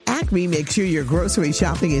Acme makes sure your grocery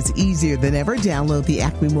shopping is easier than ever. Download the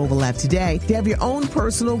Acme mobile app today to have your own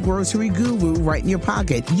personal grocery guru right in your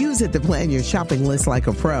pocket. Use it to plan your shopping list like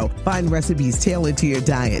a pro. Find recipes tailored to your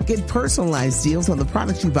diet. Get personalized deals on the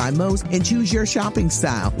products you buy most and choose your shopping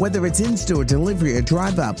style. Whether it's in-store, delivery, or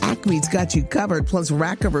drive-up, Acme's got you covered, plus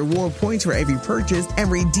rack of reward points for every purchase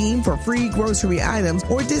and redeem for free grocery items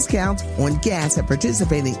or discounts on gas at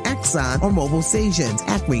participating Exxon or mobile stations.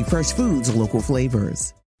 Acme Fresh Foods, local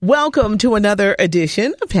flavors. Welcome to another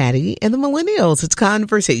edition of Patty and the Millennials. It's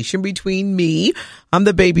conversation between me, I'm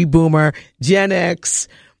the baby boomer, Gen X,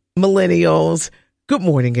 Millennials. Good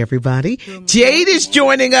morning, everybody. Jade is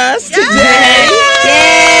joining us today.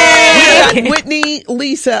 Yay! We got Whitney,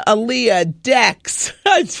 Lisa, Aaliyah, Dex.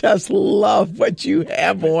 I just love what you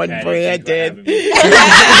have on, Brandon. We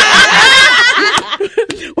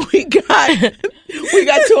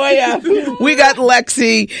got Toya. We got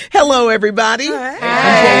Lexi. Hello, everybody. Hi.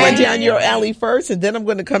 I'm going down your alley first, and then I'm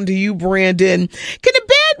going to come to you, Brandon. Can a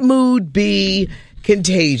bad mood be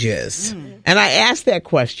contagious? And I asked that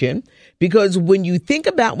question because when you think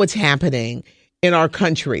about what's happening in our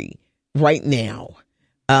country right now,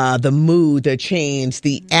 the mood, the change,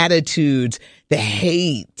 the attitudes, the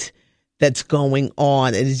hate that's going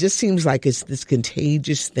on, and it just seems like it's this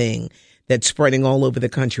contagious thing that's spreading all over the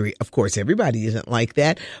country. Of course, everybody isn't like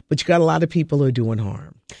that, but you got a lot of people who are doing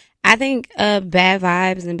harm. I think bad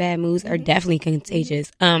vibes and bad moods are definitely contagious.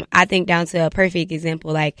 I think down to a perfect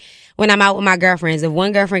example, like when I'm out with my girlfriends, if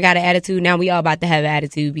one girlfriend got an attitude, now we all about to have an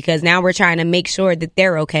attitude because now we're trying to make sure that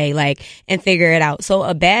they're okay, like, and figure it out. So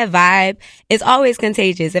a bad vibe is always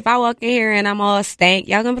contagious. If I walk in here and I'm all stank,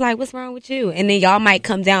 y'all gonna be like, what's wrong with you? And then y'all might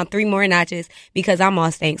come down 3 more notches because I'm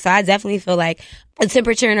all stank. So I definitely feel like the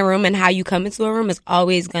temperature in a room and how you come into a room is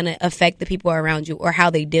always going to affect the people around you or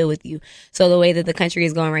how they deal with you. So the way that the country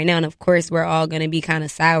is going right now, and of course we're all going to be kind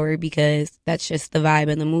of sour because that's just the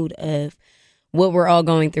vibe and the mood of what we're all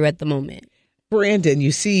going through at the moment. Brandon,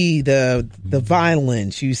 you see the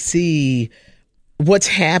violence, you see what's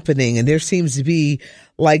happening, and there seems to be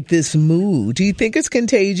like this mood. Do you think it's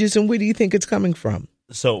contagious, and where do you think it's coming from?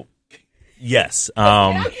 So, yes.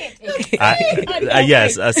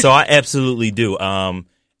 Yes. So I absolutely do.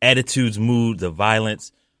 Attitudes, mood, the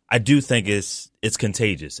violence. I do think it's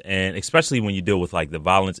contagious, and especially when you deal with like the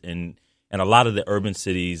violence in a lot of the urban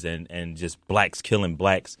cities and just blacks killing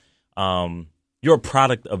blacks. You're a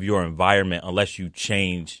product of your environment unless you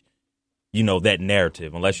change, that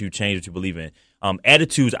narrative, unless you change what you believe in.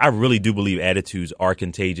 Attitudes, I really do believe attitudes are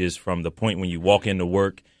contagious from the point when you walk into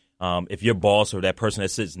work. If your boss or that person that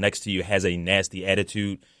sits next to you has a nasty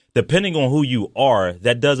attitude, depending on who you are,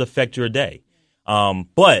 that does affect your day.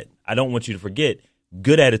 But I don't want you to forget,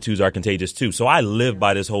 good attitudes are contagious too. So I live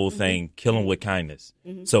by this whole thing, killing with kindness.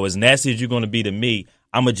 Mm-hmm. So as nasty as you're going to be to me,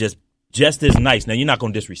 I'm going to just as nice. Now, you're not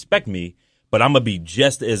going to disrespect me, but I'm going to be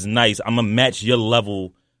just as nice. I'm going to match your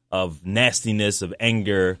level of nastiness, of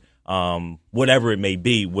anger, whatever it may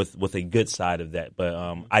be with a good side of that. But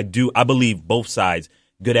I believe both sides.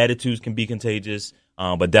 Good attitudes can be contagious,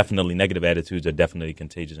 but definitely negative attitudes are definitely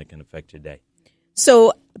contagious and can affect your day.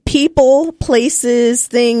 So people, places,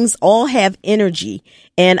 things all have energy,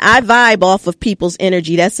 and I vibe off of people's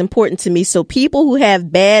energy. That's important to me. So people who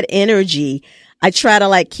have bad energy, I try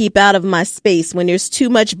to keep out of my space. When there's too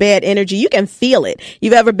much bad energy, you can feel it.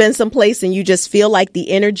 You've ever been someplace and you just feel like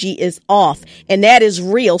the energy is off, and that is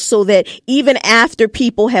real. So that even after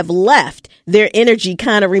people have left, their energy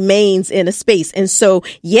kind of remains in a space. And so,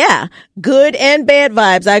 yeah, good and bad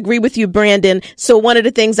vibes. I agree with you, Brandon. So one of the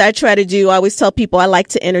things I try to do, I always tell people I like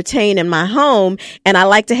to entertain in my home, and I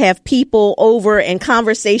like to have people over and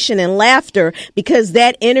conversation and laughter because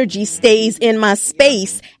that energy stays in my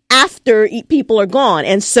space after people are gone.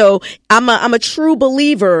 And so I'm a true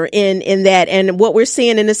believer in that. And what we're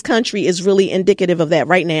seeing in this country is really indicative of that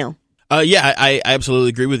right now. Yeah, I absolutely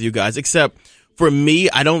agree with you guys, except for me,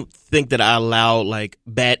 I don't think that I allow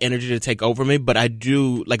bad energy to take over me, but I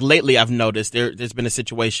do lately I've noticed there's been a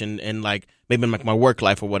situation in maybe in my work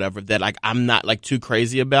life or whatever that I'm not too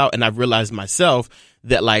crazy about. And I've realized myself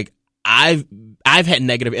that I've had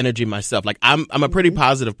negative energy myself. I'm a pretty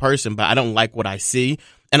positive person, but I don't like what I see.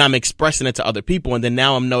 And I'm expressing it to other people. And then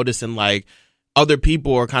now I'm noticing other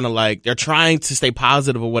people are kind of they're trying to stay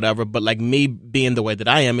positive or whatever. But me being the way that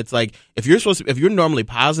I am, it's if you're normally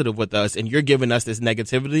positive with us and you're giving us this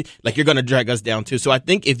negativity, you're going to drag us down too. So I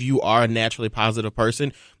think if you are a naturally positive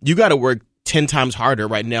person, you got to work 10 times harder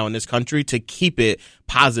right now in this country to keep it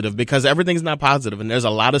positive because everything's not positive. And there's a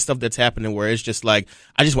lot of stuff that's happening where it's just I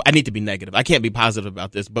need to be negative. I can't be positive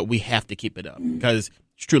about this, but we have to keep it up because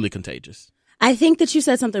it's truly contagious. I think that you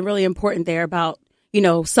said something really important there about,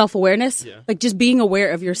 self-awareness, like just being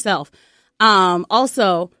aware of yourself.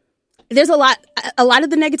 Also, there's a lot of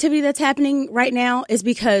the negativity that's happening right now is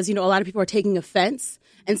because, a lot of people are taking offense,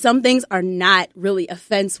 and some things are not really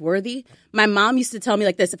offense worthy. My mom used to tell me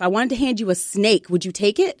like this: if I wanted to hand you a snake, would you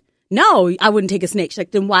take it? No, I wouldn't take a snake. She's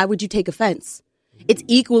like, then why would you take offense? It's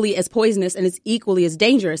equally as poisonous and it's equally as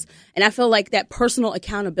dangerous. And I feel like that personal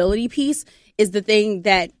accountability piece is the thing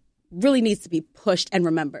that really needs to be pushed and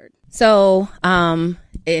remembered. So, and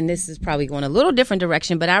this is probably going a little different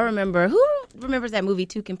direction, but I remember, who remembers that movie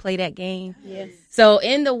Two Can Play That Game? Yes. So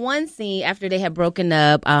in the one scene after they had broken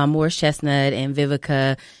up, Morris Chestnut and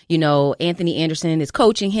Vivica, Anthony Anderson is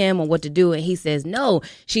coaching him on what to do. And he says, no,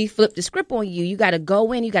 she flipped the script on you. You got to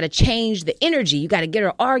go in. You got to change the energy. You got to get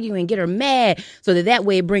her arguing, get her mad so that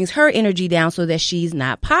way it brings her energy down so that she's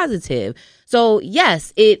not positive. So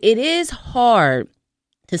yes, it is hard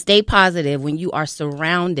to stay positive when you are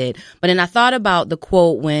surrounded. But then I thought about the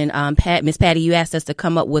quote when Miss Patty, you asked us to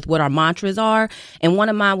come up with what our mantras are. And one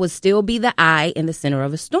of mine was still be the eye in the center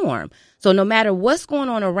of a storm. So no matter what's going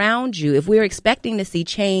on around you, if we're expecting to see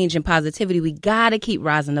change and positivity, we got to keep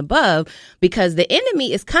rising above, because the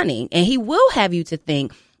enemy is cunning and he will have you to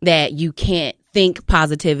think that you can't think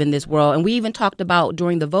positive in this world. And we even talked about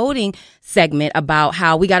during the voting segment about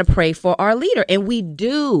how we got to pray for our leader. And we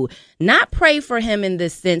do not pray for him in the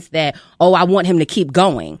sense that, oh, I want him to keep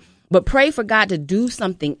going, but pray for God to do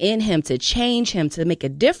something in him, to change him, to make a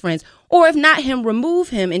difference. Or if not him, remove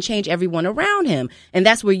him and change everyone around him. And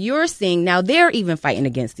that's where you're seeing now they're even fighting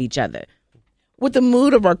against each other. With the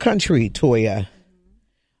mood of our country, Toya,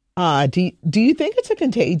 do you think it's a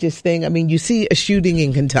contagious thing? I mean, you see a shooting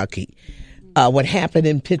in Kentucky. What happened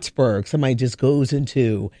in Pittsburgh, somebody just goes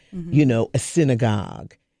into, a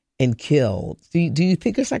synagogue and killed. Do you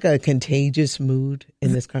think it's like a contagious mood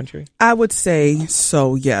in this country? I would say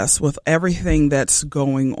so, yes. With everything that's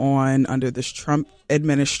going on under this Trump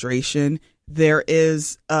administration, there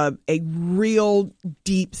is a real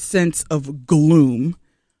deep sense of gloom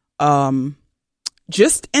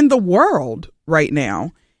just in the world right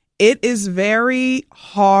now. It is very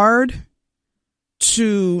hard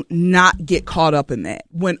to not get caught up in that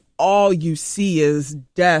when all you see is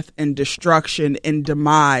death and destruction and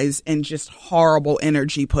demise and just horrible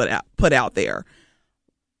energy put out there.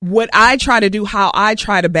 What I try to do, how I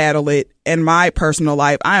try to battle it in my personal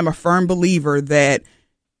life, I am a firm believer that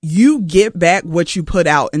you get back what you put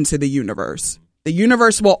out into the universe. The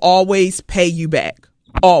universe will always pay you back.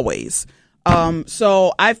 Always.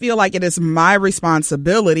 So I feel like it is my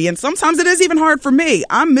responsibility, and sometimes it is even hard for me.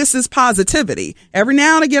 I'm Mrs. Positivity. Every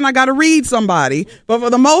now and again, I got to read somebody, but for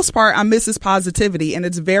the most part, I'm Mrs. Positivity, and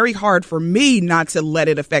it's very hard for me not to let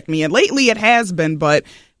it affect me. And lately it has been, but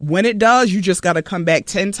when it does, you just got to come back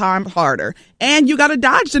 10 times harder, and you got to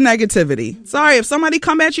dodge the negativity. Sorry, if somebody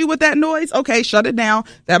come at you with that noise, okay, shut it down.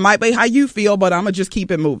 That might be how you feel, but I'm going to just keep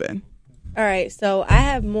it moving. All right. So I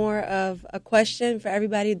have more of a question for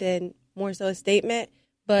everybody than more so a statement.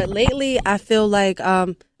 But lately, I feel like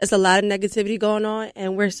it's a lot of negativity going on,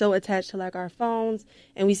 and we're so attached to like our phones,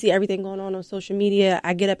 and we see everything going on social media.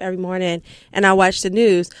 I get up every morning and I watch the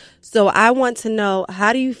news. So I want to know,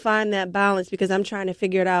 how do you find that balance? Because I'm trying to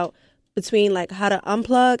figure it out between like how to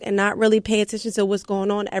unplug and not really pay attention to what's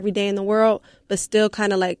going on every day in the world, but still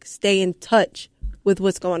kind of like stay in touch with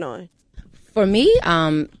what's going on. For me,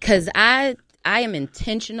 because I am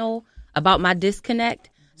intentional about my disconnect.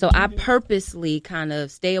 So I purposely kind of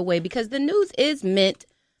stay away because the news is meant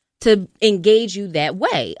to engage you that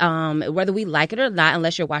way, whether we like it or not,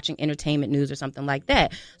 unless you're watching entertainment news or something like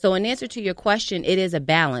that. So in answer to your question, it is a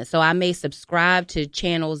balance. So I may subscribe to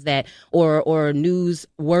channels that or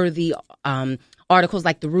newsworthy articles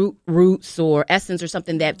like the Roots or Essence or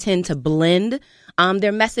something that tend to blend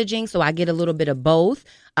their messaging. So I get a little bit of both.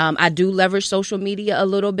 I do leverage social media a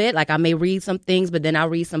little bit. Like I may read some things, but then I'll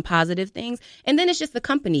read some positive things. And then it's just the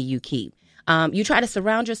company you keep. You try to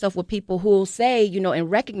surround yourself with people who will say,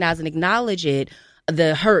 and recognize and acknowledge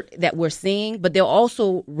the hurt that we're seeing, but they'll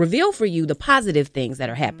also reveal for you the positive things that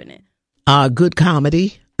are happening. Good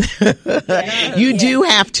comedy. You do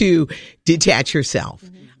have to detach yourself.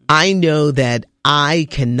 I know that I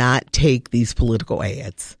cannot take these political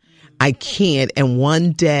ads. I can't. And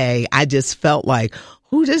one day I just felt like,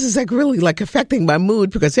 this is like really like affecting my mood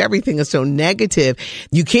because everything is so negative.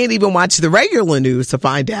 You can't even watch the regular news to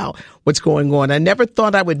find out what's going on. I never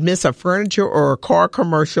thought I would miss a furniture or a car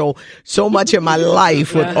commercial so much in my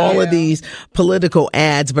life with all of these political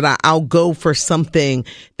ads, but I'll go for something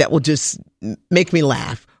that will just make me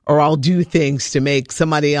laugh, or I'll do things to make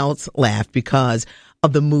somebody else laugh because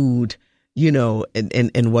of the mood,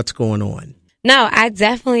 and what's going on. No, I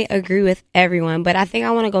definitely agree with everyone, but I think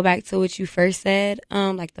I want to go back to what you first said,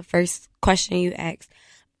 like the first question you asked.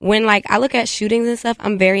 When like I look at shootings and stuff,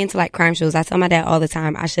 I'm very into like crime shows. I tell my dad all the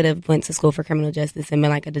time I should have went to school for criminal justice and been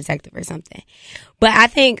like a detective or something. But I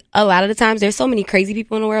think a lot of the times there's so many crazy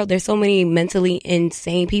people in the world. There's so many mentally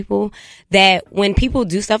insane people that when people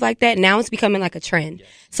do stuff like that, now it's becoming like a trend.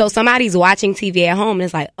 So somebody's watching TV at home and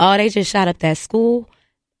it's like, oh, they just shot up that school.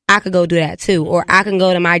 I could go do that too. Or I can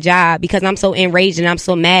go to my job because I'm so enraged and I'm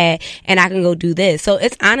so mad and I can go do this. So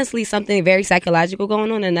it's honestly something very psychological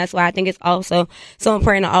going on. And that's why I think it's also so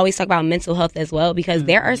important to always talk about mental health as well, because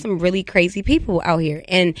there are some really crazy people out here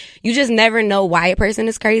and you just never know why a person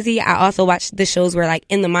is crazy. I also watch the shows where like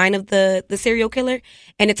in the mind of the serial killer,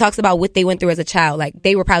 and it talks about what they went through as a child. Like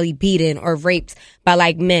they were probably beaten or raped by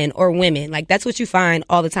like men or women. Like that's what you find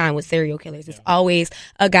all the time with serial killers. It's always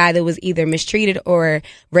a guy that was either mistreated or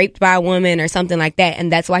raped by a woman or something like that.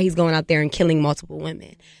 And that's why he's going out there and killing multiple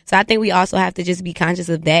women. So I think we also have to just be conscious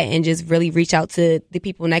of that and just really reach out to the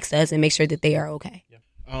people next to us and make sure that they are okay.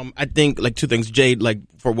 I think like two things, Jade, like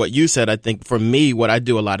for what you said, I think for me, what I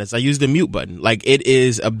do a lot is I use the mute button. Like it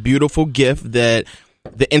is a beautiful gift that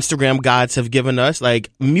the Instagram gods have given us. Like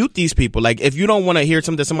mute these people. Like if you don't want to hear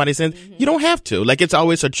something that somebody says, you don't have to. Like it's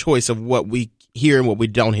always a choice of what we hear and what we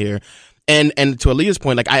don't hear. And to Aaliyah's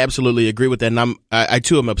point, like I absolutely agree with that. And I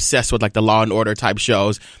too am obsessed with like the Law and Order type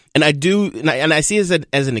shows. And I do, and I see it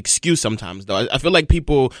as an excuse sometimes though. I feel like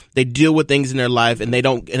people, they deal with things in their life and they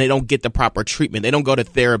don't get the proper treatment. They don't go to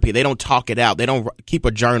therapy. They don't talk it out. They don't keep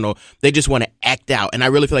a journal. They just want to act out. And I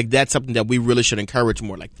really feel like that's something that we really should encourage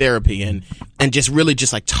more, like therapy and just really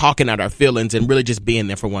just like talking out our feelings and really just being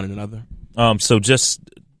there for one another. So just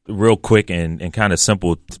real quick and kind of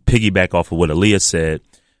simple, to piggyback off of what Aaliyah said.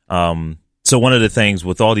 So one of the things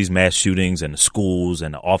with all these mass shootings and the schools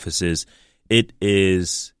and the offices, it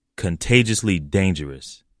is contagiously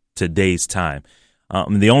dangerous today's time.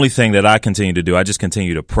 The only thing that I continue to do, I just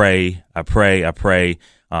continue to pray. I pray. I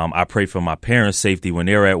pray for my parents' safety when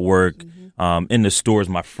they're at work, in the stores,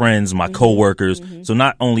 my friends, my coworkers. So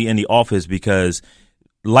not only in the office, because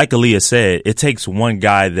like Aaliyah said, it takes one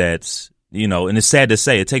guy that's, and it's sad to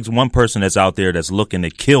say, it takes one person that's out there that's looking to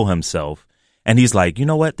kill himself. And he's like, you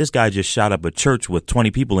know what? This guy just shot up a church with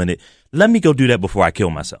 20 people in it. Let me go do that before I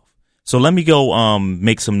kill myself. So let me go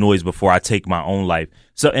make some noise before I take my own life.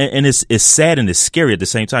 So and it's sad and it's scary at the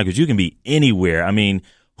same time because you can be anywhere. I mean,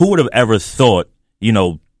 who would have ever thought,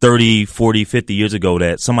 30, 40, 50 years ago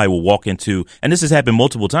that somebody will walk into, and this has happened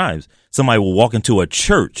multiple times, somebody will walk into a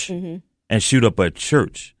church and shoot up a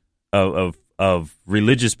church of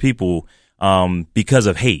religious people because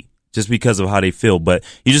of hate. Just because of how they feel. But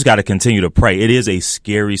you just got to continue to pray. It is a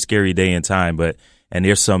scary, scary day and time, and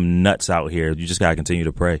there's some nuts out here. You just got to continue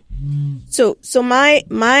to pray. So my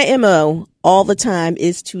MO all the time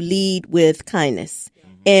is to lead with kindness.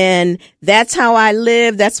 And that's how I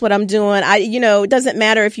live. That's what I'm doing. It doesn't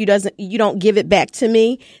matter if you don't give it back to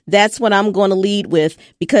me. That's what I'm going to lead with,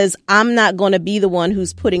 because I'm not going to be the one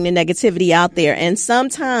who's putting the negativity out there. And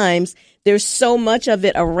sometimes there's so much of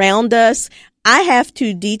it around us. I have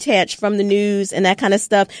to detach from the news and that kind of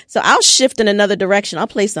stuff. So I'll shift in another direction. I'll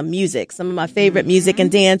play some music, some of my favorite music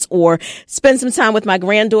and dance, or spend some time with my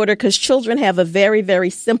granddaughter, because children have a very,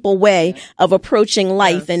 very simple way of approaching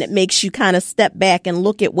life. And it makes you kind of step back and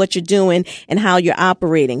look at what you're doing and how you're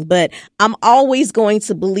operating. But I'm always going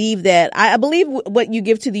to believe that I believe what you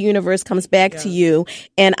give to the universe comes back to you.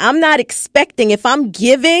 And I'm not expecting, if I'm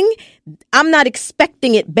giving, I'm not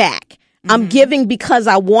expecting it back. I'm giving because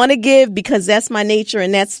I want to give, because that's my nature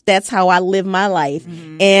and that's how I live my life.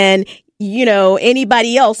 And,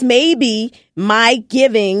 anybody else, maybe my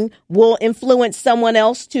giving will influence someone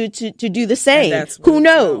else to do the same. Who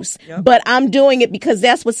knows? Yep. But I'm doing it because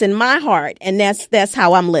that's what's in my heart, and that's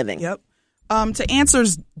how I'm living. Yep. To answer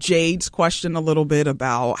Jade's question a little bit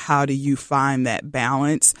about how do you find that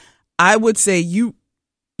balance, I would say you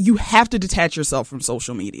have to detach yourself from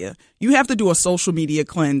social media. You have to do a social media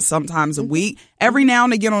cleanse sometimes a week. Every now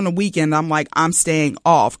and again on the weekend, I'm staying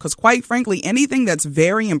off, because quite frankly, anything that's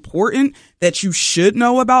very important that you should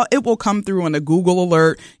know about, it will come through in a Google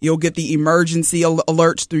alert. You'll get the emergency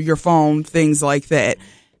alerts through your phone, things like that.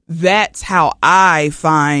 That's how I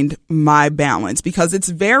find my balance, because it's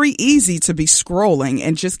very easy to be scrolling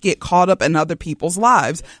and just get caught up in other people's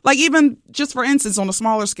lives. Like even just for instance, on a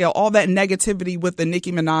smaller scale, all that negativity with the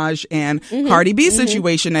Nicki Minaj and Cardi B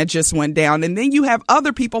situation that just went down. And then you have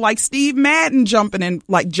other people like Steve Madden jumping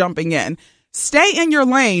in. stay in your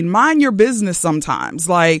lane, mind your business sometimes.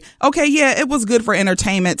 Like, okay, yeah, it was good for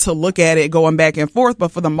entertainment to look at it going back and forth,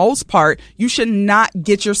 but for the most part, you should not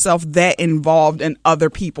get yourself that involved in other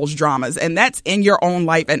people's dramas. And that's in your own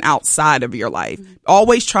life and outside of your life.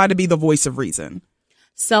 Always try to be the voice of reason.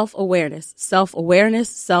 Self-awareness, self-awareness,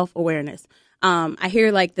 self-awareness. I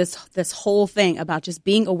hear like this whole thing about just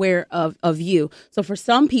being aware of you. So for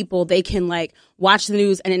some people, they can like watch the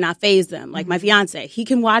news and it not faze them. Like my fiance, he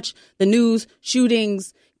can watch the news,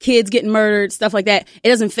 shootings, kids getting murdered, stuff like that. It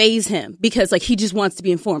doesn't faze him because like he just wants to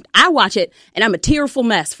be informed. I watch it and I'm a tearful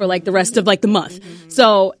mess for like the rest of like the month.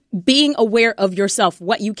 So being aware of yourself,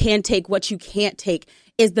 what you can take, what you can't take,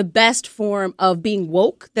 is the best form of being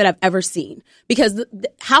woke that I've ever seen. Because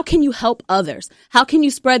how can you help others? How can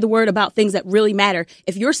you spread the word about things that really matter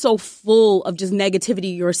if you're so full of just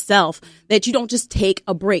negativity yourself that you don't just take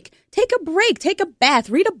a break? Take a break, take a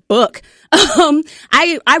bath, read a book.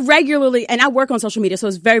 I regularly, and I work on social media, so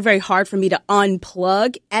it's very, very hard for me to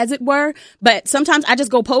unplug, as it were. But sometimes I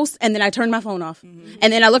just go post and then I turn my phone off.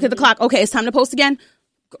 And then I look at the clock. Okay, it's time to post again.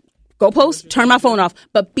 Go post, turn my phone off,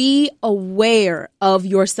 but be aware of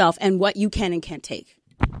yourself and what you can and can't take.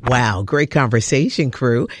 Wow, great conversation,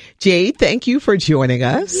 crew. Jade, thank you for joining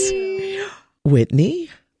us. Whitney,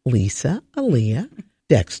 Lisa, Aaliyah,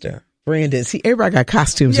 Dexter, Brandon. See, everybody got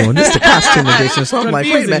costumes on. This is the costume edition. So I'm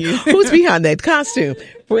like, wait a minute, who's behind that costume?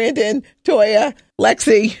 Brandon, Toya,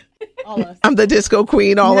 Lexi. I'm the disco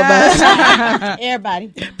queen, all of us. Everybody.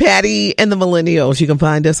 Patty and the Millennials. You can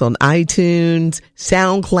find us on iTunes,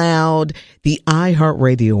 SoundCloud, the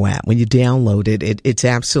iHeartRadio app. When you download it, it's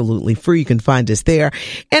absolutely free. You can find us there.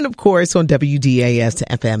 And of course on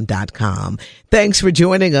WDASFM.com. Thanks for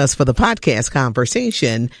joining us for the podcast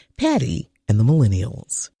conversation, Patty and the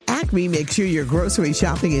Millennials. Acme makes sure your grocery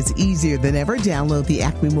shopping is easier than ever. Download the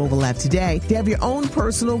Acme mobile app today to have your own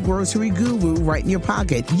personal grocery guru right in your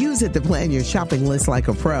pocket. Use it to plan your shopping list like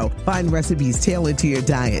a pro. Find recipes tailored to your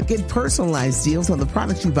diet. Get personalized deals on the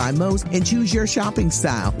products you buy most and choose your shopping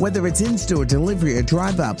style. Whether it's in-store, delivery, or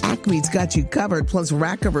drive-up, Acme's got you covered, plus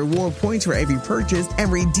rack of reward points for every purchase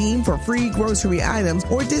and redeem for free grocery items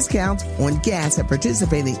or discounts on gas at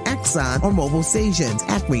participating Exxon or mobile stations.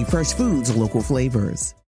 Acme Fresh Foods, local flavors.